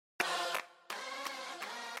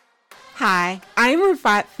Hi, I'm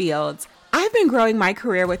Rafat Fields. I've been growing my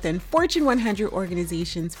career within Fortune 100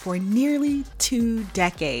 organizations for nearly 2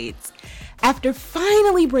 decades. After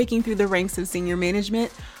finally breaking through the ranks of senior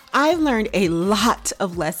management, I've learned a lot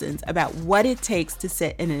of lessons about what it takes to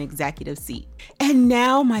sit in an executive seat. And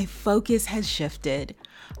now my focus has shifted.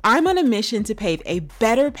 I'm on a mission to pave a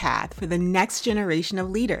better path for the next generation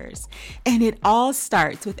of leaders. And it all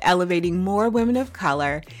starts with elevating more women of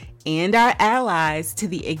color and our allies to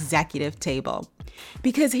the executive table.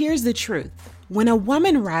 Because here's the truth. When a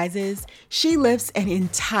woman rises, she lifts an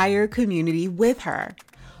entire community with her.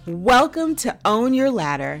 Welcome to Own Your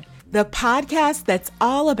Ladder, the podcast that's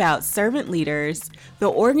all about servant leaders,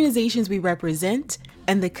 the organizations we represent,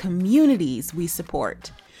 and the communities we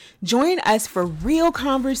support. Join us for real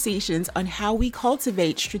conversations on how we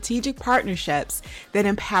cultivate strategic partnerships that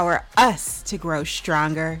empower us to grow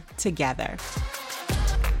stronger together.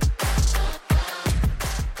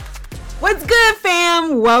 What's good,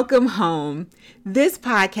 fam? Welcome home. This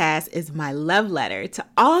podcast is my love letter to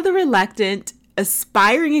all the reluctant,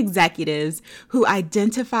 aspiring executives who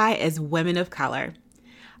identify as women of color.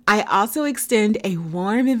 I also extend a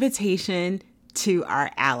warm invitation to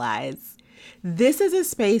our allies. This is a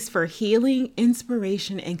space for healing,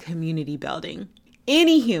 inspiration, and community building.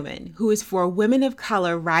 Any human who is for women of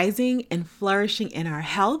color rising and flourishing in our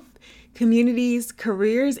health, communities,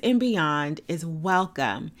 careers, and beyond is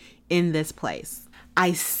welcome in this place.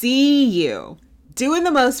 I see you doing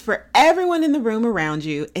the most for everyone in the room around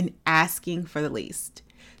you and asking for the least.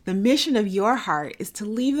 The mission of your heart is to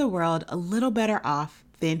leave the world a little better off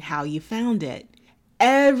than how you found it.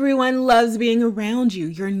 Everyone loves being around you.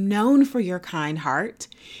 You're known for your kind heart.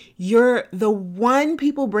 You're the one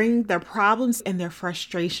people bring their problems and their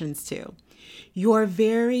frustrations to. Your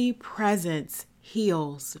very presence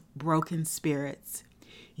heals broken spirits.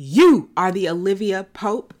 You are the Olivia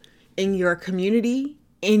Pope in your community,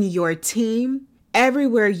 in your team,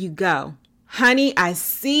 everywhere you go. Honey, I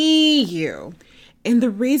see you. And the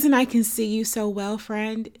reason I can see you so well,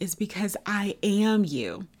 friend, is because I am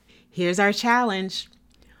you. Here's our challenge.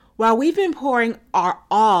 While we've been pouring our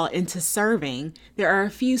all into serving, there are a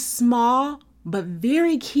few small but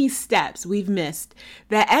very key steps we've missed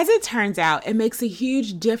that, as it turns out, it makes a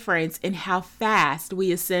huge difference in how fast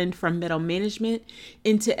we ascend from middle management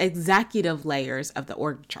into executive layers of the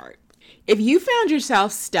org chart. If you found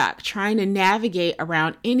yourself stuck trying to navigate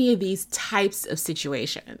around any of these types of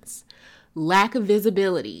situations, lack of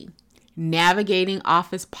visibility, navigating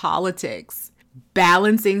office politics,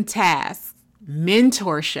 balancing tasks,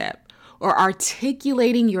 mentorship, or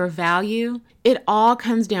articulating your value, it all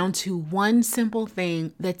comes down to one simple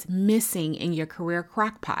thing that's missing in your career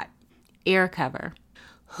crockpot: air cover.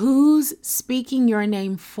 Who's speaking your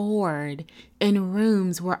name forward in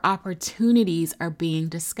rooms where opportunities are being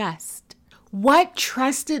discussed? What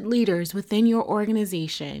trusted leaders within your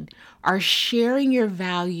organization are sharing your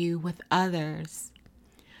value with others?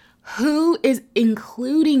 Who is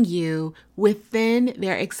including you within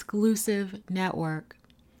their exclusive network?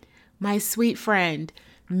 My sweet friend,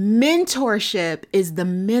 mentorship is the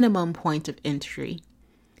minimum point of entry.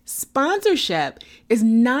 Sponsorship is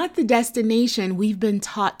not the destination we've been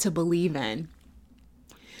taught to believe in.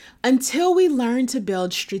 Until we learn to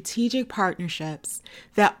build strategic partnerships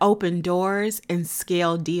that open doors and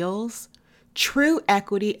scale deals, true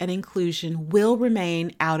equity and inclusion will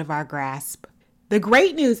remain out of our grasp. The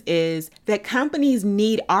great news is that companies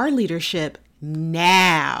need our leadership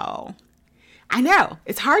now. I know,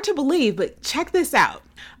 it's hard to believe, but check this out.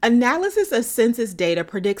 Analysis of census data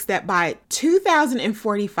predicts that by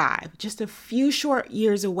 2045, just a few short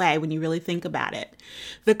years away when you really think about it,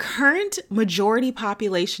 the current majority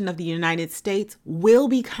population of the United States will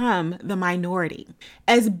become the minority.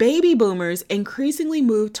 As baby boomers increasingly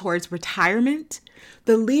move towards retirement,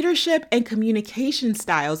 the leadership and communication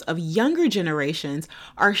styles of younger generations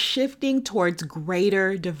are shifting towards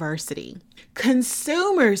greater diversity.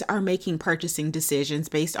 Consumers are making purchasing decisions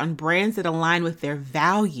based on brands that align with their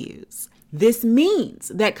values. This means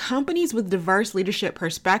that companies with diverse leadership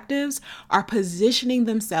perspectives are positioning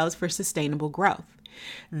themselves for sustainable growth.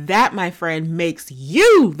 That, my friend, makes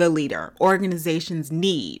you the leader organizations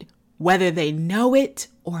need, whether they know it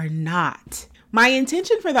or not. My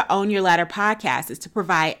intention for the Own Your Ladder podcast is to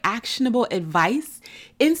provide actionable advice,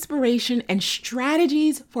 inspiration, and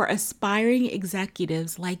strategies for aspiring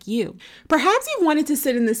executives like you. Perhaps you've wanted to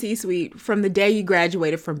sit in the C-suite from the day you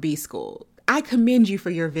graduated from B school. I commend you for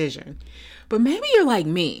your vision. But maybe you're like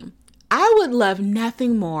me. I would love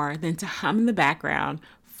nothing more than to hum in the background,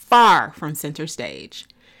 far from center stage.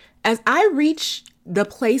 As I reach the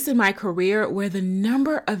place in my career where the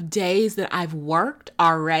number of days that I've worked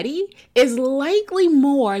already is likely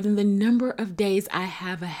more than the number of days I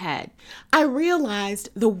have ahead. I realized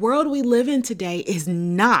the world we live in today is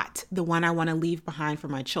not the one I want to leave behind for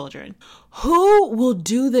my children. Who will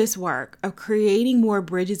do this work of creating more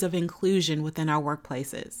bridges of inclusion within our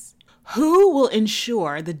workplaces? Who will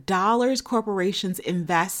ensure the dollars corporations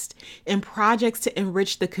invest in projects to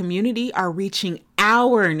enrich the community are reaching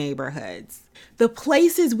our neighborhoods? The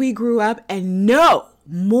places we grew up and know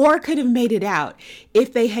more could have made it out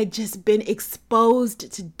if they had just been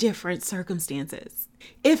exposed to different circumstances.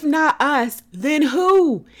 If not us, then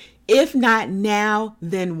who? If not now,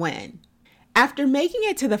 then when? After making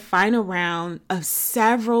it to the final round of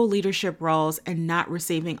several leadership roles and not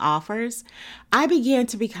receiving offers, I began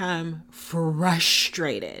to become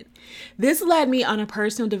frustrated. This led me on a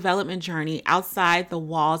personal development journey outside the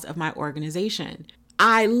walls of my organization.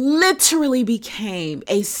 I literally became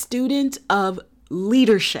a student of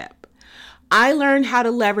leadership. I learned how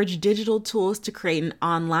to leverage digital tools to create an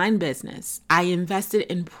online business. I invested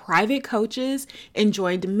in private coaches and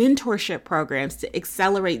joined mentorship programs to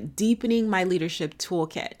accelerate deepening my leadership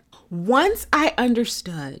toolkit. Once I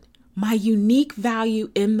understood my unique value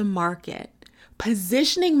in the market,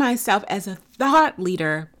 positioning myself as a thought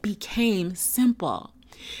leader became simple.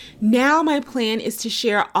 Now my plan is to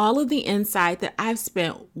share all of the insight that I've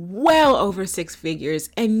spent well over 6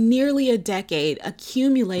 figures and nearly a decade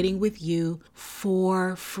accumulating with you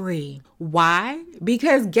for free. Why?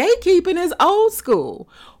 Because gatekeeping is old school.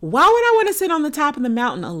 Why would I want to sit on the top of the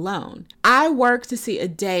mountain alone? I work to see a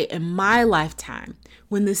day in my lifetime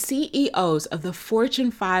when the CEOs of the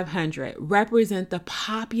Fortune 500 represent the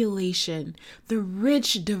population, the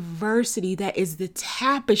rich diversity that is the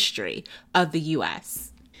tapestry of the U.S.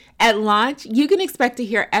 At launch, you can expect to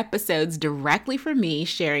hear episodes directly from me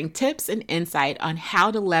sharing tips and insight on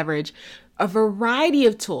how to leverage a variety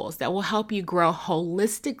of tools that will help you grow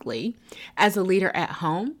holistically as a leader at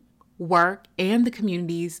home, work, and the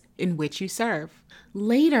communities in which you serve.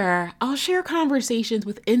 Later, I'll share conversations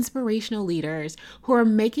with inspirational leaders who are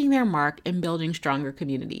making their mark in building stronger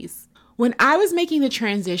communities. When I was making the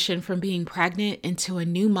transition from being pregnant into a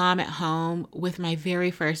new mom at home with my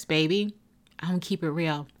very first baby, I'm gonna keep it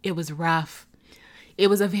real. It was rough. It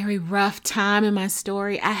was a very rough time in my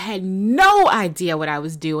story. I had no idea what I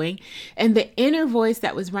was doing. And the inner voice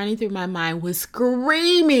that was running through my mind was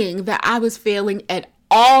screaming that I was failing at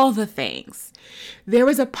all the things. There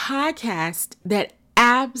was a podcast that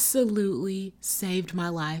absolutely saved my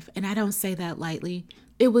life. And I don't say that lightly.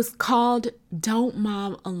 It was called Don't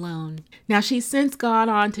Mom Alone. Now, she's since gone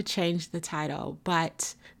on to change the title,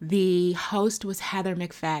 but the host was Heather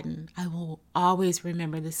McFadden. I will always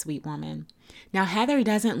remember this sweet woman. Now, Heather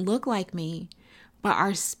doesn't look like me, but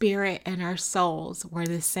our spirit and our souls were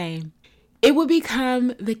the same. It would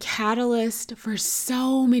become the catalyst for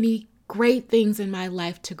so many great things in my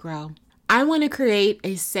life to grow. I want to create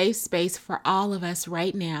a safe space for all of us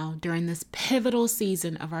right now during this pivotal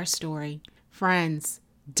season of our story. Friends,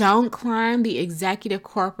 don't climb the executive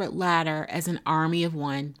corporate ladder as an army of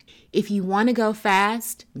one. If you want to go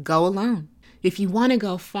fast, go alone. If you want to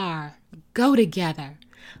go far, go together.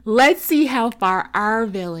 Let's see how far our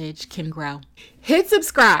village can grow. Hit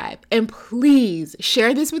subscribe and please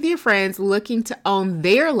share this with your friends looking to own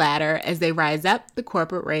their ladder as they rise up the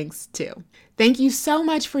corporate ranks too. Thank you so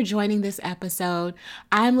much for joining this episode.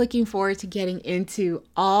 I'm looking forward to getting into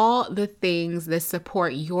all the things that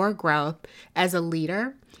support your growth as a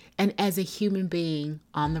leader and as a human being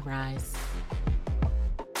on the rise.